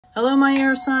Hello, my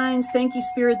air signs. Thank you,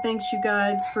 Spirit. Thanks, you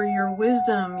guides, for your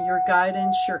wisdom, your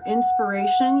guidance, your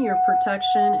inspiration, your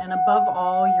protection, and above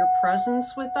all, your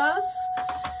presence with us.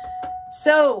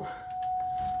 So,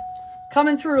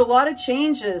 coming through a lot of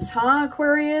changes, huh,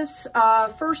 Aquarius?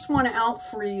 First one out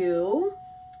for you,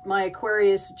 my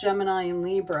Aquarius, Gemini, and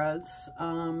Libras.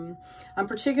 I'm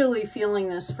particularly feeling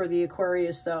this for the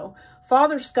Aquarius, though.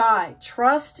 Father Sky,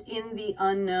 trust in the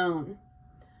unknown.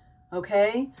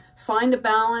 Okay, find a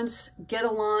balance, get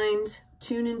aligned,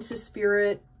 tune into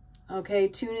spirit, okay,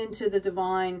 tune into the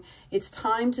divine. It's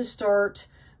time to start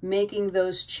making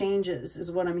those changes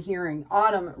is what I'm hearing.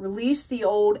 Autumn, release the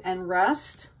old and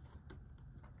rest.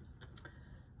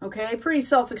 Okay, pretty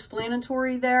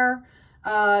self-explanatory there.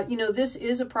 You know, this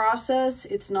is a process.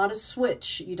 It's not a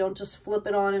switch. You don't just flip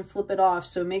it on and flip it off.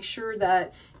 So make sure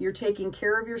that you're taking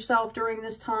care of yourself during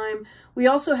this time. We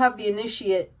also have the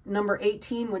initiate number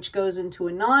 18, which goes into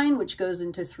a 9, which goes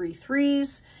into 3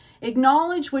 3s.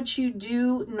 Acknowledge what you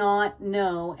do not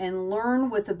know and learn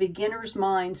with a beginner's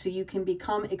mind so you can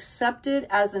become accepted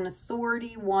as an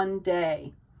authority one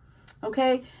day.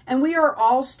 Okay, and we are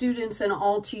all students and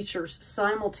all teachers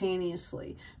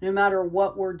simultaneously, no matter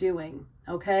what we're doing.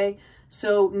 Okay,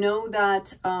 so know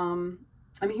that I'm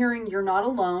hearing you're not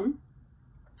alone,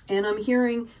 and I'm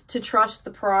hearing to trust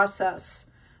the process.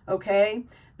 Okay,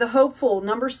 the hopeful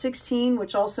number 16,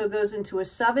 which also goes into a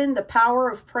 7, the power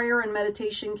of prayer and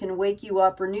meditation can wake you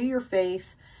up, renew your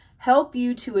faith, help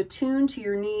you to attune to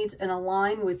your needs and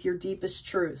align with your deepest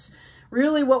truths.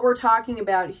 Really what we're talking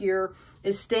about here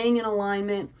is staying in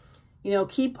alignment. You know,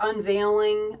 keep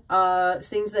unveiling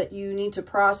things that you need to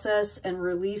process and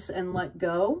release and let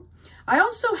go. I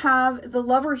also have the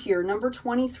lover here, number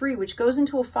 23, which goes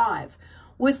into a 5.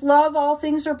 With love, all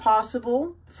things are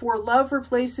possible, for love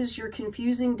replaces your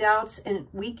confusing doubts and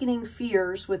weakening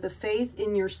fears with a faith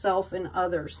in yourself and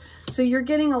others. So you're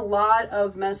getting a lot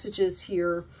of messages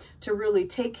here to really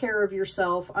take care of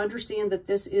yourself. Understand that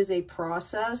this is a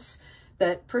process,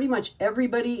 that pretty much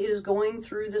everybody is going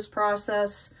through this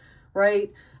process,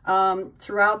 right?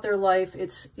 Throughout their life.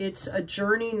 It's a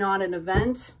journey, not an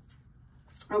event.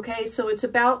 Okay, so it's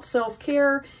about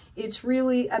self-care. It's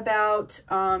really about,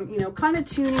 you know, kind of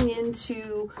tuning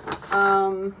into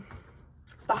the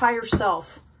higher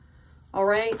self, all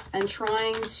right? And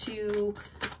trying to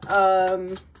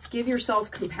give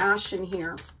yourself compassion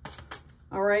here,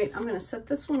 all right? I'm going to set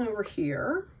this one over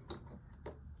here.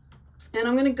 And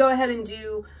I'm going to go ahead and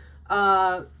do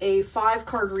a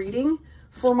 5-card reading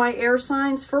for my air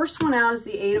signs. First one out is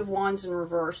the 8 of Wands in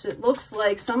reverse. It looks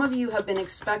like some of you have been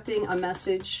expecting a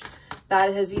message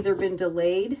that has either been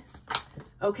delayed,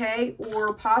 okay,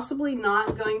 or possibly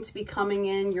not going to be coming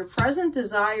in. Your present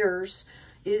desires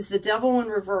is the Devil in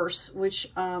reverse, which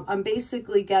I'm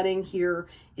basically getting here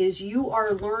is you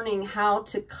are learning how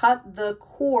to cut the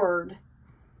cord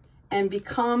and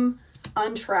become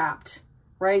untrapped.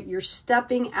 Right? You're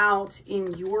stepping out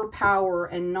in your power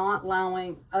and not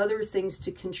allowing other things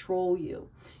to control you.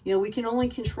 You know, we can only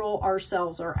control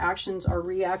ourselves, our actions, our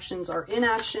reactions, our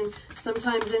inaction.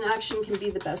 Sometimes inaction can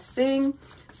be the best thing,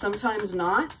 sometimes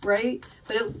not, right?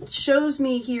 But it shows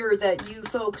me here that you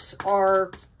folks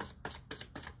are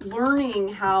learning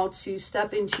how to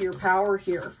step into your power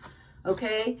here,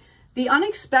 okay? The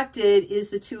unexpected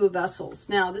is the 2 of Vessels.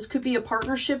 Now, this could be a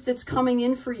partnership that's coming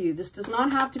in for you. This does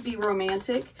not have to be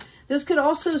romantic. This could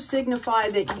also signify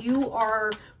that you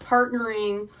are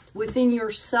partnering within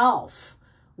yourself,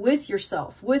 with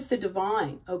the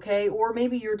divine, okay? Or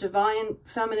maybe your divine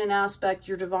feminine aspect,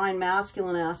 your divine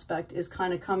masculine aspect is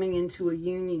kind of coming into a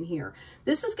union here.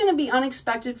 This is going to be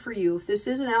unexpected for you. If this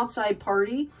is an outside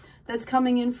party that's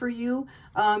coming in for you,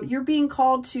 you're being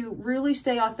called to really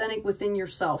stay authentic within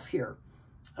yourself here,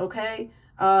 okay?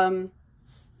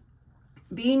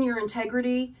 Be in your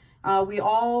integrity. We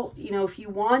all, you know, if you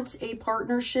want a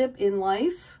partnership in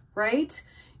life, right,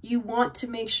 you want to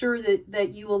make sure that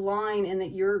you align and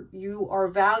that you are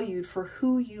valued for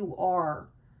who you are,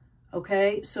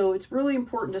 okay? So it's really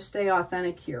important to stay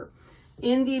authentic here.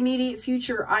 In the immediate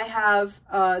future, I have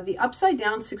the upside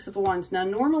down 6 of Wands. Now,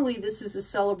 normally this is a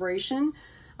celebration.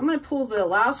 I'm going to pull the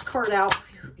last card out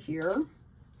here.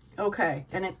 Okay,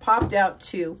 and it popped out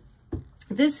too.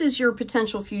 This is your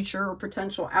potential future or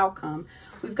potential outcome.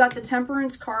 We've got the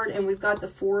Temperance card and we've got the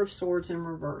 4 of Swords in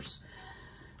reverse.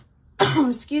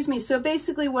 Excuse me. So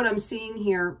basically what I'm seeing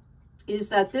here is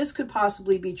that this could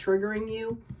possibly be triggering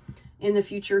you in the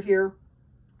future here.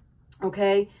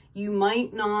 Okay, you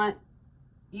might not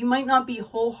be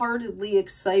wholeheartedly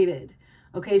excited.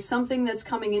 Okay, something that's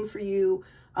coming in for you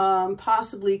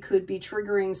possibly could be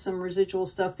triggering some residual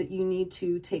stuff that you need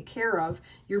to take care of.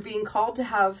 You're being called to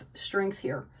have strength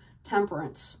here,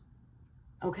 temperance,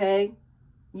 okay?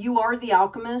 You are the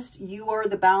alchemist. You are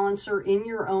the balancer in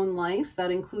your own life.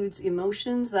 That includes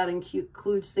emotions. That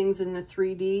includes things in the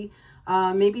 3D.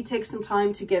 Maybe take some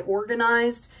time to get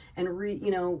organized and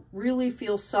really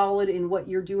feel solid in what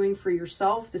you're doing for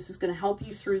yourself. This is going to help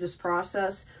you through this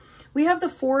process. We have the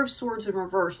Four of Swords in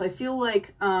reverse. I feel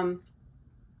like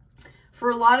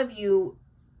for a lot of you,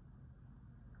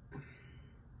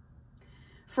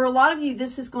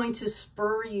 this is going to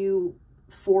spur you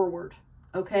forward.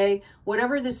 Okay,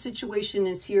 whatever the situation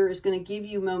is here is going to give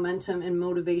you momentum and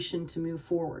motivation to move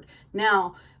forward.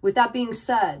 Now, with that being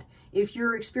said, if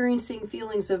you're experiencing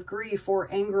feelings of grief or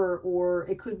anger, or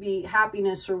it could be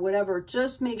happiness or whatever,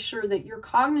 just make sure that you're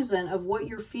cognizant of what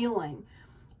you're feeling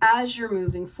as you're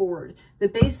moving forward. The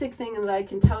basic thing that I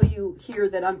can tell you here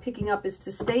that I'm picking up is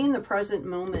to stay in the present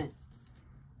moment.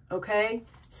 Okay,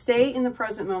 stay in the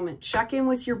present moment. Check in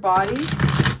with your body.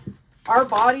 Our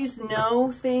bodies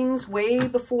know things way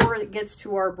before it gets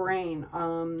to our brain.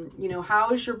 You know, how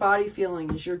is your body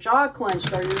feeling? Is your jaw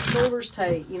clenched? Are your shoulders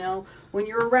tight? You know, when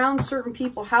you're around certain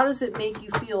people, how does it make you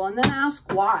feel? And then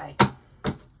ask why.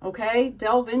 Okay,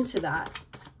 delve into that.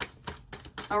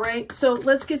 All right, so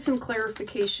let's get some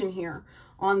clarification here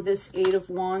on this Eight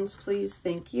of Wands, please.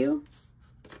 Thank you.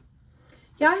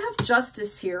 Yeah, I have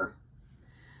Justice here.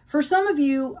 For some of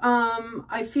you,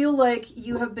 I feel like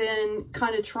you have been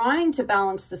kind of trying to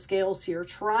balance the scales here,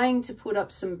 trying to put up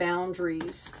some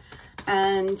boundaries.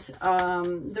 And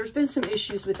there's been some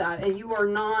issues with that. And you are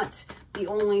not the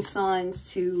only signs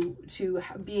to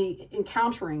be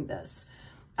encountering this.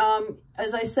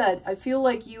 As I said, I feel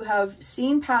like you have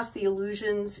seen past the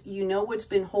illusions. You know what's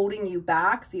been holding you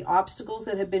back, the obstacles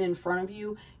that have been in front of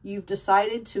you. You've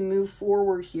decided to move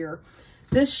forward here.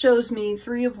 This shows me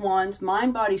Three of Wands,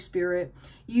 mind, body, spirit.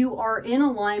 You are in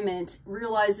alignment,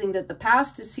 realizing that the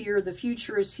past is here, the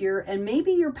future is here, and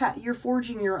maybe you're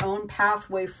forging your own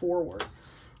pathway forward.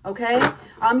 Okay?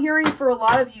 I'm hearing for a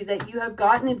lot of you that you have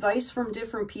gotten advice from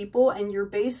different people, and you're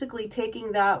basically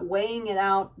taking that, weighing it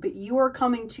out, but you are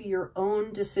coming to your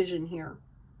own decision here.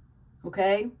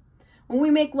 Okay? When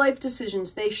we make life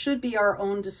decisions, they should be our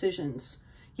own decisions.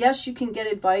 Yes, you can get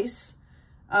advice.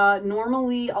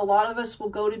 Normally, a lot of us will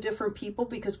go to different people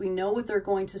because we know what they're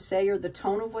going to say or the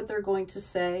tone of what they're going to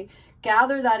say.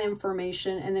 Gather that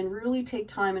information and then really take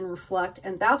time and reflect.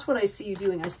 And that's what I see you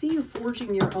doing. I see you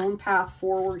forging your own path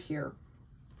forward here.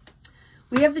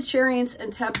 We have the Chariots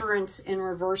and Temperance in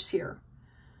reverse here.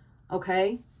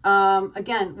 Okay.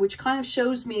 Again, which kind of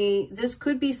shows me this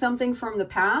could be something from the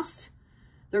past.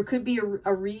 There could be a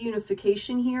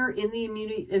reunification here in the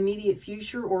immediate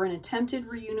future, or an attempted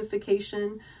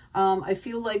reunification. I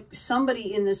feel like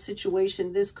somebody in this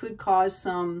situation, this could cause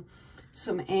some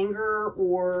anger,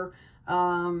 or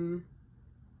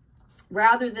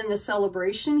rather than the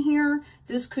celebration here,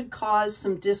 this could cause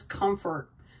some discomfort.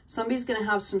 Somebody's going to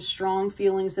have some strong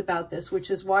feelings about this, which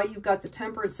is why you've got the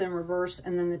Temperance in reverse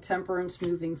and then the Temperance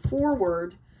moving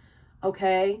forward,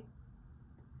 okay,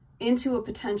 into a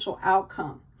potential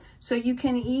outcome. So you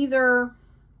can either,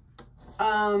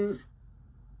 you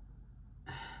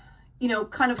know,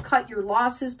 kind of cut your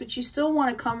losses, but you still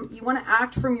want to you want to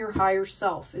act from your higher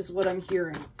self is what I'm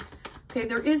hearing. Okay,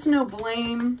 there is no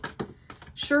blame.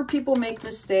 Sure, people make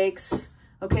mistakes.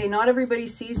 Okay, not everybody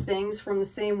sees things from the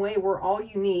same way. We're all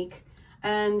unique.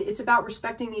 And it's about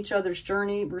respecting each other's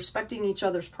journey, respecting each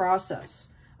other's process.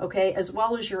 Okay, as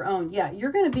well as your own. Yeah,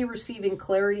 you're going to be receiving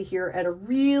clarity here at a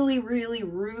really, really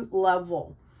root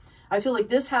level. I feel like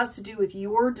this has to do with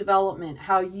your development,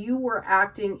 how you were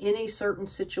acting in a certain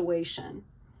situation.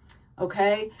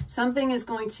 Okay, something is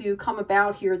going to come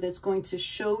about here that's going to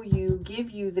show you,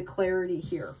 give you the clarity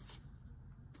here.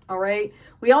 All right,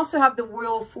 we also have the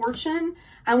Wheel of Fortune,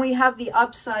 and we have the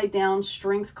upside down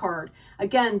Strength card.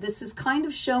 Again, this is kind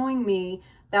of showing me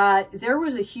that there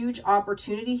was a huge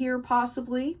opportunity here,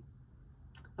 possibly,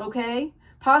 okay?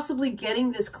 Possibly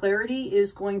getting this clarity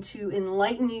is going to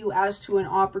enlighten you as to an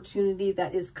opportunity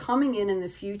that is coming in the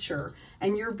future,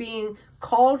 and you're being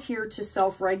called here to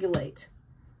self-regulate,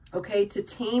 okay? To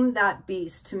tame that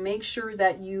beast, to make sure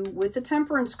that you, with the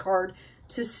Temperance card,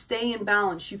 to stay in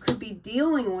balance. You could be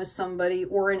dealing with somebody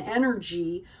or an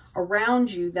energy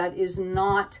around you that is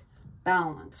not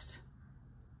balanced.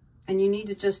 And you need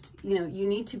to just, you know, you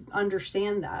need to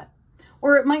understand that.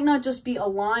 Or it might not just be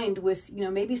aligned with, you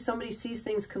know, maybe somebody sees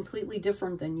things completely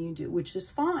different than you do, which is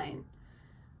fine.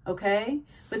 Okay?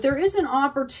 But there is an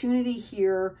opportunity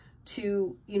here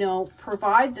to, you know,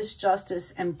 provide this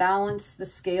justice and balance the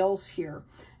scales here.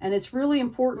 And it's really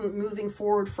important moving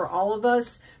forward for all of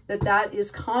us that that is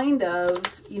kind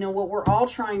of, you know, what we're all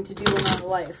trying to do in our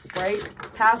life, right?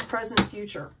 Past, present,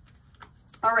 future.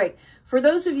 All right. For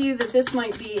those of you that this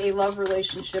might be a love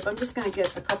relationship, I'm just going to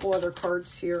get a couple other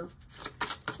cards here.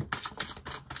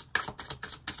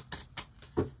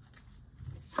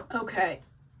 Okay.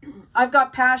 I've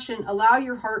got passion. Allow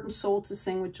your heart and soul to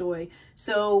sing with joy.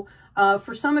 So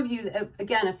for some of you,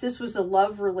 again, if this was a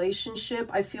love relationship,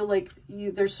 I feel like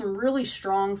there's some really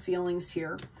strong feelings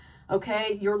here.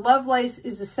 Okay, your love life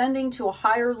is ascending to a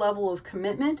higher level of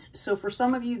commitment. So for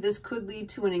some of you, this could lead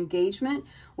to an engagement,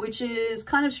 which is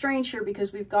kind of strange here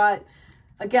because we've got,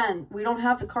 again, we don't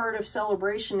have the card of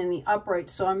celebration in the upright.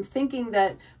 So I'm thinking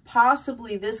that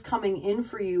possibly this coming in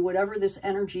for you, whatever this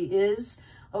energy is,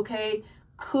 okay,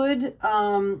 could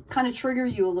kind of trigger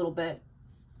you a little bit.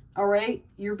 All right,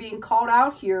 you're being called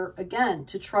out here, again,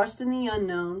 to trust in the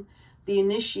unknown, the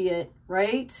initiate,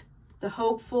 right? The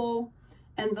hopeful,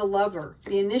 and the lover.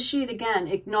 The initiate, again,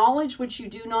 acknowledge what you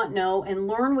do not know and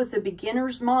learn with a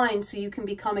beginner's mind so you can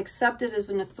become accepted as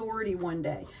an authority one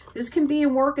day. This can be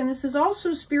in work, and this is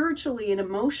also spiritually and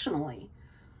emotionally.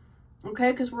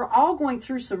 Okay, because we're all going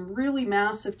through some really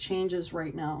massive changes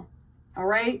right now. All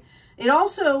right. It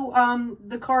also,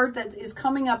 the card that is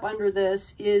coming up under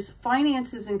this is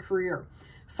finances and career.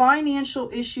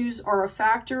 Financial issues are a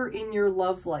factor in your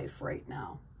love life right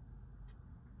now.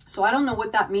 So I don't know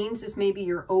what that means, if maybe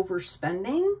you're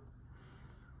overspending,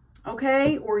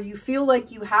 okay? Or you feel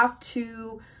like you have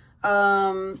to,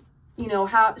 you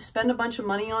know, spend a bunch of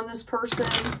money on this person,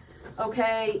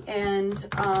 okay? And,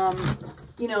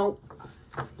 you know,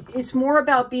 it's more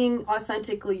about being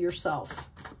authentically yourself,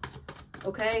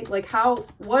 okay? Like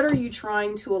what are you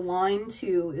trying to align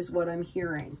to is what I'm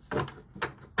hearing,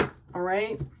 all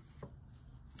right?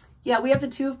 Yeah, we have the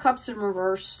Two of Cups in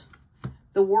reverse.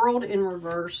 The World in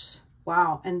reverse.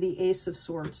 Wow. And the Ace of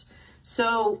Swords.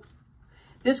 So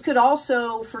this could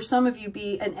also, for some of you,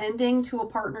 be an ending to a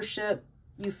partnership.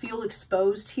 You feel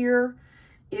exposed here.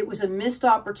 It was a missed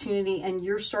opportunity, and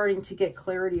you're starting to get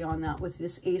clarity on that with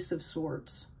this Ace of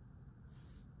Swords.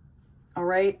 All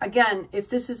right. Again, if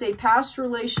this is a past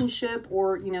relationship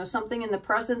or, you know, something in the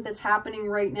present that's happening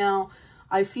right now,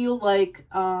 I feel like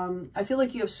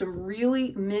you have some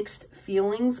really mixed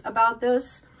feelings about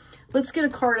this. Let's get a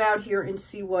card out here and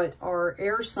see what our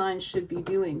air signs should be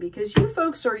doing, because you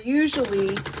folks are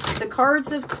usually the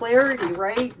cards of clarity,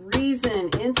 right? Reason,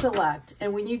 intellect.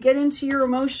 And when you get into your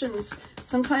emotions,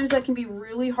 sometimes that can be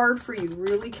really hard for you,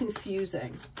 really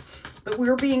confusing. But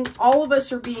all of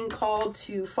us are being called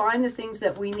to find the things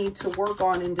that we need to work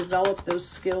on and develop those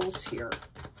skills here.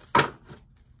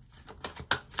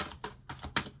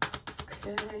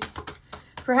 Okay.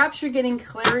 Perhaps you're getting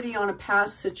clarity on a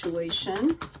past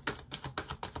situation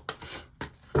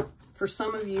for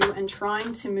some of you and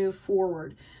trying to move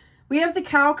forward. We have the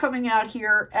cow coming out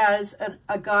here as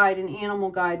a guide, an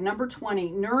animal guide. Number 20,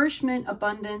 nourishment,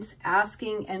 abundance,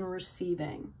 asking and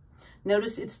receiving.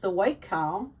 Notice it's the white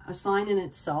cow, a sign in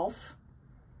itself.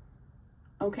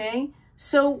 Okay,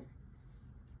 so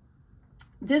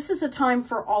this is a time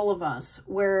for all of us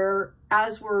where,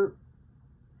 as we're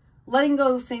letting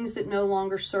go of things that no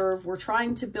longer serve, we're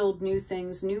trying to build new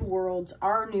things, new worlds,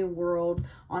 our new world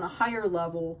on a higher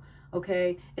level.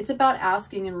 Okay, it's about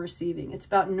asking and receiving. It's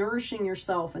about nourishing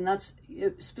yourself, and that's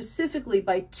specifically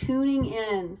by tuning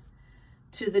in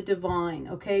to the divine,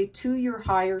 okay, to your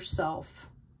higher self.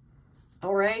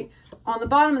 All right, on the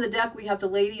bottom of the deck, we have the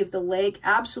Lady of the Lake,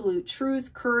 absolute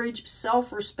truth, courage,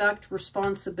 self-respect,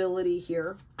 responsibility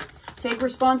here. Take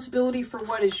responsibility for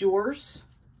what is yours.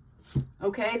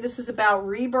 Okay, this is about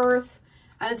rebirth,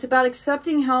 and it's about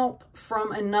accepting help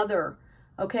from another.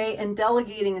 Okay, and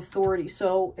delegating authority.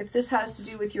 So if this has to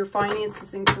do with your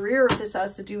finances and career, if this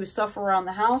has to do with stuff around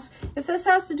the house, if this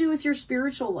has to do with your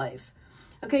spiritual life,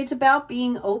 okay, it's about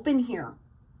being open here.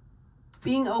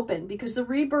 Being open, because the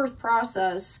rebirth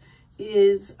process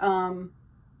is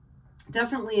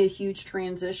definitely a huge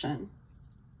transition.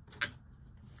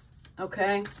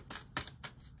 Okay.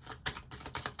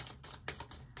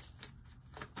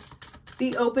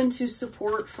 Be open to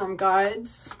support from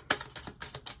guides.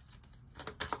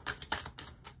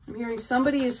 I'm hearing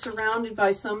somebody is surrounded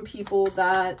by some people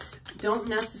that don't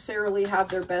necessarily have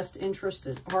their best interest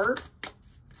at heart.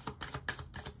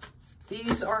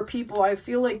 These are people, I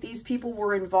feel like these people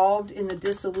were involved in the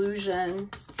disillusion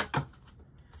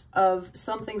of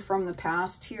something from the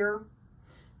past here.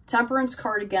 Temperance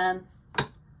card again.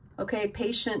 Okay,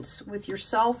 patience with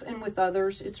yourself and with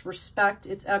others. It's respect.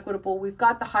 It's equitable. We've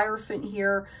got the Hierophant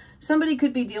here. Somebody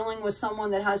could be dealing with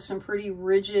someone that has some pretty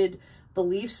rigid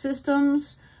belief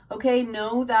systems. Okay,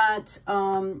 know that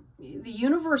the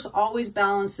universe always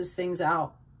balances things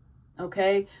out.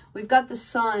 Okay, we've got the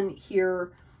Sun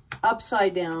here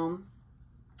upside down,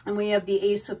 and we have the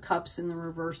Ace of Cups in the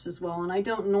reverse as well. And I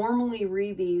don't normally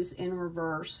read these in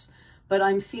reverse, but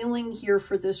I'm feeling here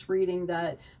for this reading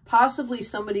that possibly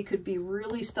somebody could be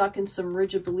really stuck in some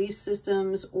rigid belief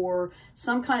systems or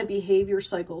some kind of behavior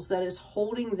cycles that is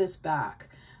holding this back,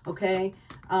 okay?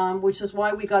 Which is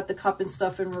why we got the Cup and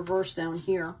stuff in reverse down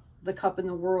here, the Cup in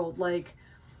the World. Like,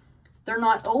 they're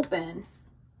not open.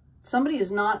 Somebody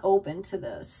is not open to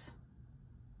this,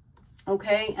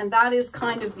 okay? And that is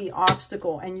kind of the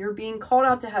obstacle, and you're being called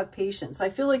out to have patience. I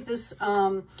feel like this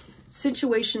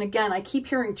situation, again, I keep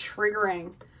hearing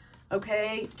triggering,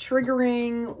 okay?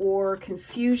 Triggering or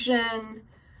confusion,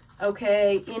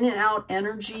 okay? In and out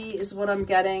energy is what I'm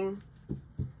getting,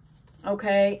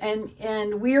 okay?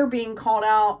 And we are being called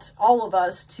out, all of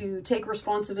us, to take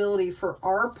responsibility for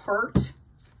our part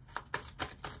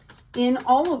in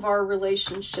all of our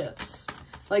relationships.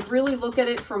 Like, really look at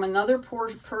it from another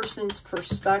person's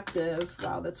perspective.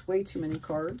 Wow, that's way too many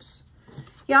cards.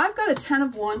 Yeah, I've got a 10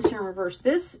 of Wands here in reverse.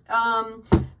 This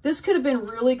could have been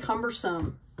really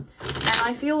cumbersome. And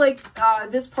I feel like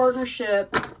this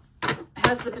partnership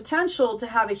has the potential to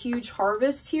have a huge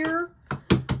harvest here,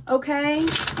 okay?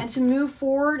 And to move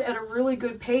forward at a really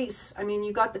good pace. I mean,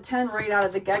 you got the 10 right out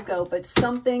of the get-go, but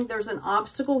there's an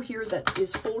obstacle here that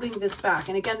is holding this back.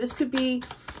 And again, this could be,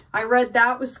 I read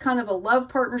that was kind of a love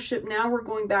partnership. Now we're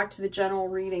going back to the general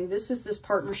reading. This is this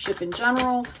partnership in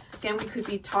general. Again, we could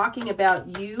be talking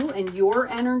about you and your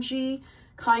energy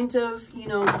kind of, you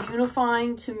know,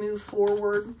 unifying to move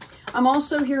forward. I'm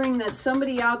also hearing that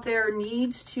somebody out there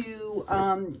needs to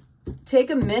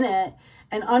take a minute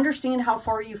and understand how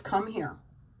far you've come here.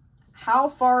 How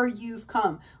far you've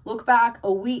come. Look back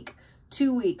a week,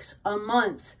 2 weeks, a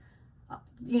month,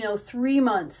 you know, 3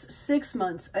 months, 6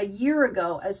 months, a year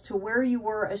ago, as to where you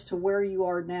were, as to where you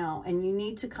are now. And you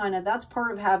need to kind of, that's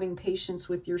part of having patience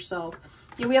with yourself.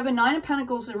 Yeah, we have a 9 of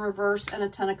Pentacles in reverse and a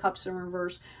 10 of Cups in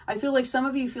reverse. I feel like some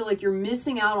of you feel like you're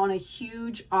missing out on a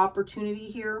huge opportunity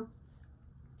here.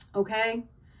 Okay?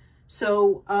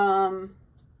 So,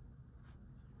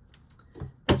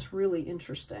 that's really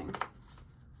interesting.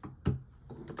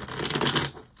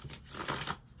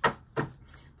 I'm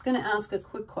going to ask a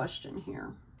quick question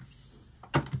here.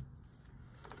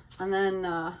 And then,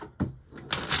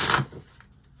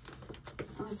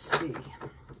 let's see.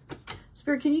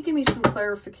 Spirit, can you give me some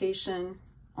clarification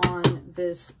on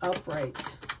this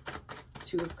upright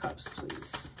 2 of Cups,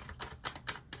 please?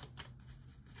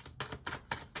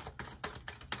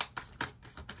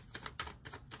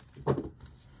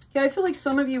 Yeah, I feel like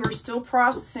some of you are still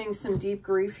processing some deep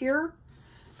grief here.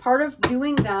 Part of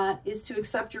doing that is to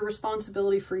accept your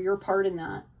responsibility for your part in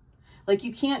that. Like,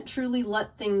 you can't truly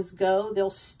let things go.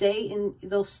 They'll stay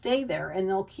there, and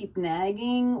they'll keep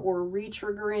nagging or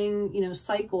re-triggering, you know,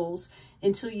 cycles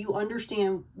until you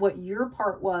understand what your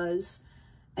part was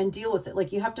and deal with it.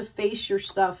 Like, you have to face your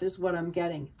stuff is what I'm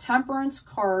getting. Temperance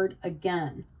card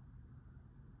again.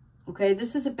 Okay,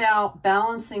 this is about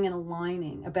balancing and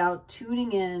aligning, about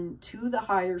tuning in to the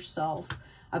higher self,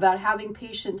 about having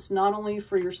patience not only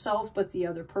for yourself, but the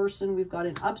other person. We've got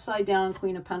an upside down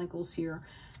Queen of Pentacles here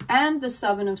and the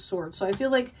 7 of Swords. So I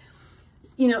feel like,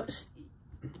 you know,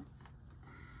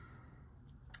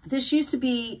 this used to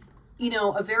be, you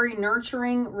know, a very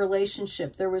nurturing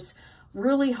relationship. There was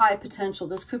really high potential.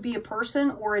 This could be a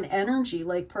person or an energy.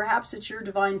 Like, perhaps it's your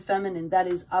divine feminine that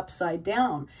is upside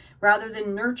down rather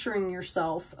than nurturing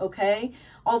yourself, okay?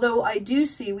 Although I do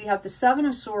see we have the 7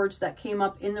 of Swords that came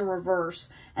up in the reverse,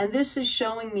 and this is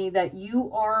showing me that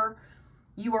you are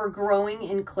growing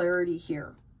in clarity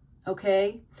here,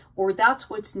 okay? Or that's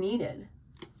what's needed.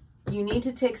 You need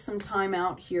to take some time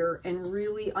out here and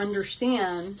really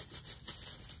understand,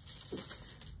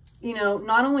 you know,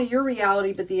 not only your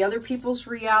reality, but the other people's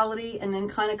reality, and then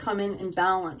kind of come in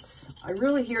balance. I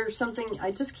really hear something,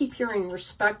 I just keep hearing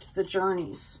respect the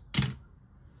journeys.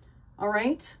 All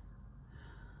right.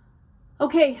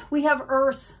 Okay, we have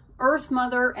Earth,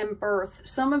 Mother, and Birth.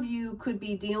 Some of you could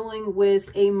be dealing with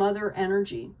a mother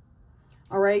energy.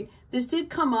 All right. This did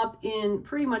come up in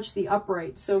pretty much the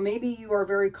upright. So maybe you are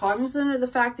very cognizant of the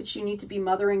fact that you need to be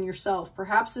mothering yourself.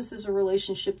 Perhaps this is a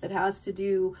relationship that has to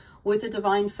do with a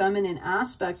divine feminine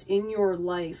aspect in your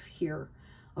life here.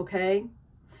 Okay.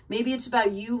 Maybe it's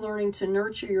about you learning to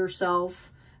nurture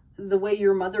yourself the way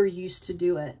your mother used to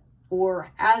do it,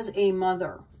 or as a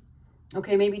mother.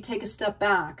 Okay, maybe take a step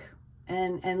back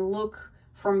and look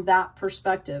from that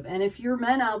perspective. And if you're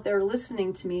men out there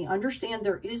listening to me, understand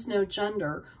there is no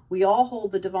gender. We all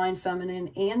hold the divine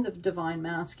feminine and the divine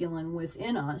masculine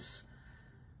within us.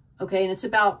 Okay, and it's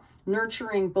about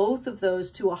nurturing both of those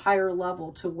to a higher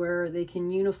level to where they can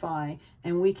unify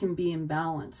and we can be in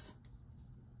balance.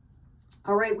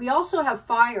 All right, we also have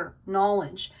fire,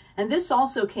 knowledge, and this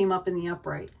also came up in the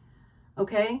upright.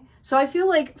 Okay, so I feel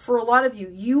like for a lot of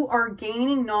you, you are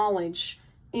gaining knowledge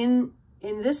in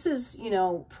this is, you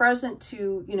know, present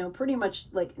to, you know, pretty much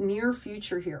like near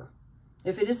future here,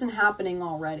 if it isn't happening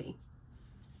already.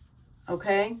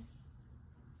 Okay.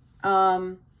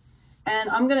 And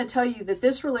I'm going to tell you that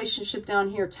this relationship down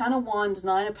here, 10 of Wands,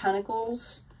 9 of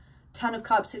Pentacles, 10 of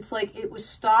Cups, it's like it was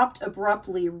stopped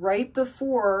abruptly right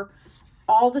before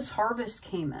all this harvest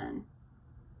came in.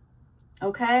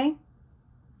 Okay.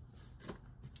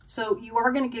 So you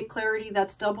are going to get clarity.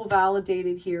 That's double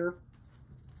validated here.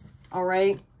 All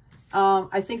right.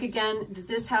 I think, again,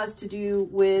 this has to do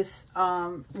with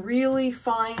really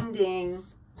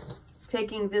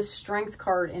taking this strength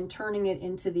card and turning it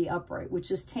into the upright,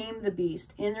 which is tame the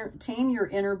beast, tame your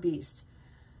inner beast.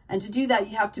 And to do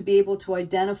that, you have to be able to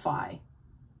identify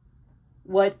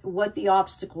what the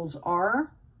obstacles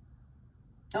are.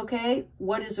 Okay.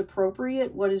 What is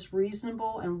appropriate, what is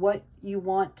reasonable, and what you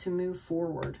want to move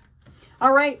forward.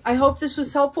 All right, I hope this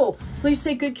was helpful. Please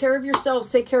take good care of yourselves,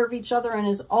 take care of each other, and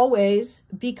as always,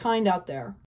 be kind out there.